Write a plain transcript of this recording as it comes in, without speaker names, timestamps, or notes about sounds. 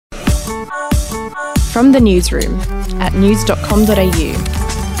From the newsroom at news.com.au.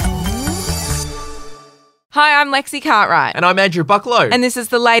 Hi, I'm Lexi Cartwright. And I'm Andrew Bucklow. And this is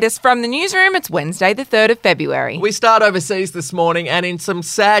the latest from the newsroom. It's Wednesday, the 3rd of February. We start overseas this morning, and in some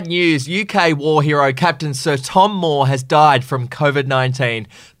sad news, UK war hero Captain Sir Tom Moore has died from COVID-19.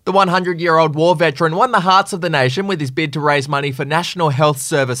 The 100-year-old war veteran won the hearts of the nation with his bid to raise money for National Health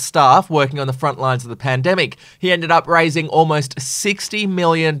Service staff working on the front lines of the pandemic. He ended up raising almost $60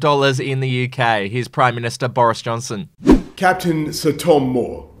 million in the UK. Here's Prime Minister Boris Johnson. Captain Sir Tom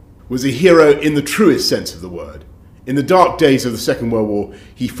Moore was a hero in the truest sense of the word. In the dark days of the Second World War,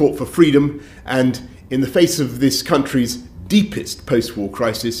 he fought for freedom, and in the face of this country's deepest post-war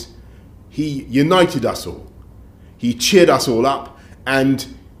crisis, he united us all. He cheered us all up, and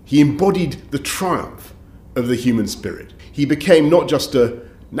he embodied the triumph of the human spirit. He became not just a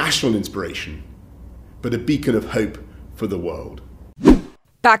national inspiration, but a beacon of hope for the world.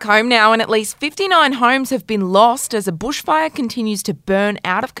 Back home now, and at least 59 homes have been lost as a bushfire continues to burn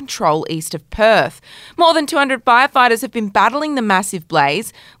out of control east of Perth. More than 200 firefighters have been battling the massive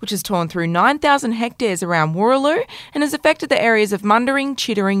blaze, which has torn through 9,000 hectares around Wooroloo and has affected the areas of Mundering,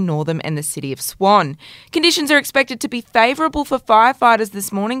 Chittering, Northam and the city of Swan. Conditions are expected to be favourable for firefighters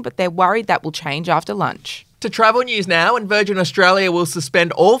this morning, but they're worried that will change after lunch. To travel news now, and Virgin Australia will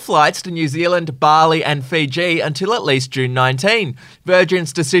suspend all flights to New Zealand, Bali and Fiji until at least June 19.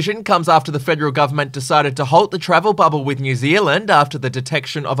 Virgin's decision comes after the federal government decided to halt the travel bubble with New Zealand after the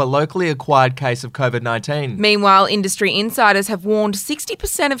detection of a locally acquired case of COVID-19. Meanwhile, industry insiders have warned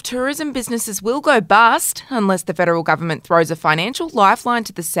 60% of tourism businesses will go bust unless the federal government throws a financial lifeline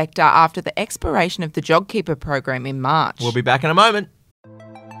to the sector after the expiration of the JobKeeper program in March. We'll be back in a moment.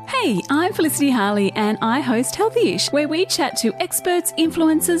 Hey, I'm Felicity Harley and I host Healthyish, where we chat to experts,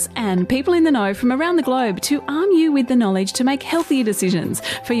 influencers and people in the know from around the globe to arm you with the knowledge to make healthier decisions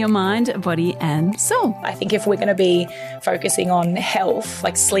for your mind, body and soul. I think if we're going to be focusing on health,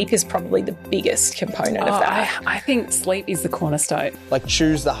 like sleep is probably the biggest component of that. I think sleep is the cornerstone. Like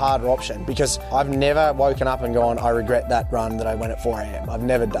choose the harder option, because I've never woken up and gone, I regret that run that I went at 4 a.m. I've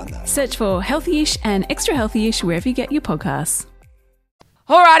never done that. Search for Healthyish and Extra Healthyish wherever you get your podcasts.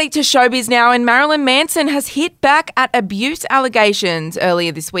 Alrighty, to showbiz now, and Marilyn Manson has hit back at abuse allegations.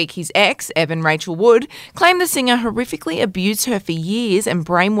 Earlier this week, his ex, Evan Rachel Wood, claimed the singer horrifically abused her for years and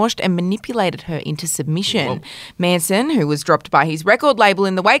brainwashed and manipulated her into submission. Whoa. Manson, who was dropped by his record label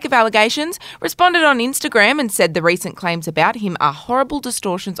in the wake of allegations, responded on Instagram and said the recent claims about him are horrible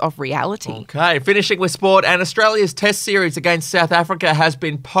distortions of reality. Okay, finishing with sport, and Australia's Test series against South Africa has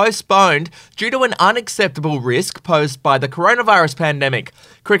been postponed due to an unacceptable risk posed by the coronavirus pandemic.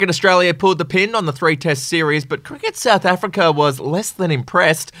 Cricket Australia pulled the pin on the 3-test series, but Cricket South Africa was less than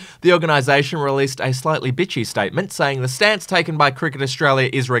impressed. The organisation released a slightly bitchy statement saying the stance taken by Cricket Australia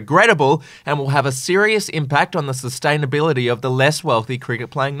is regrettable and will have a serious impact on the sustainability of the less wealthy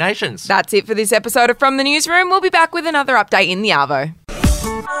cricket-playing nations. That's it for this episode of From the Newsroom. We'll be back with another update in the Arvo.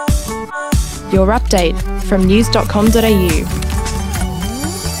 Your update from news.com.au.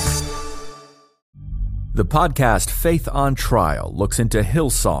 The podcast Faith on Trial looks into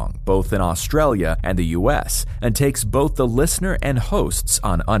Hillsong, both in Australia and the US, and takes both the listener and hosts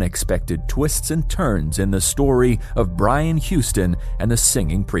on unexpected twists and turns in the story of Brian Houston and the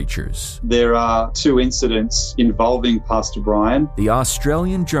Singing Preachers. There are 2 incidents involving Pastor Brian. The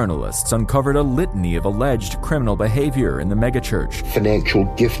Australian journalists uncovered a litany of alleged criminal behaviour in the megachurch. Financial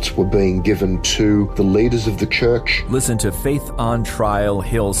gifts were being given to the leaders of the church. Listen to Faith on Trial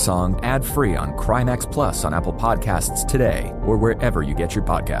Hillsong ad-free on Crimex Plus on Apple Podcasts today or wherever you get your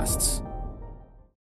podcasts.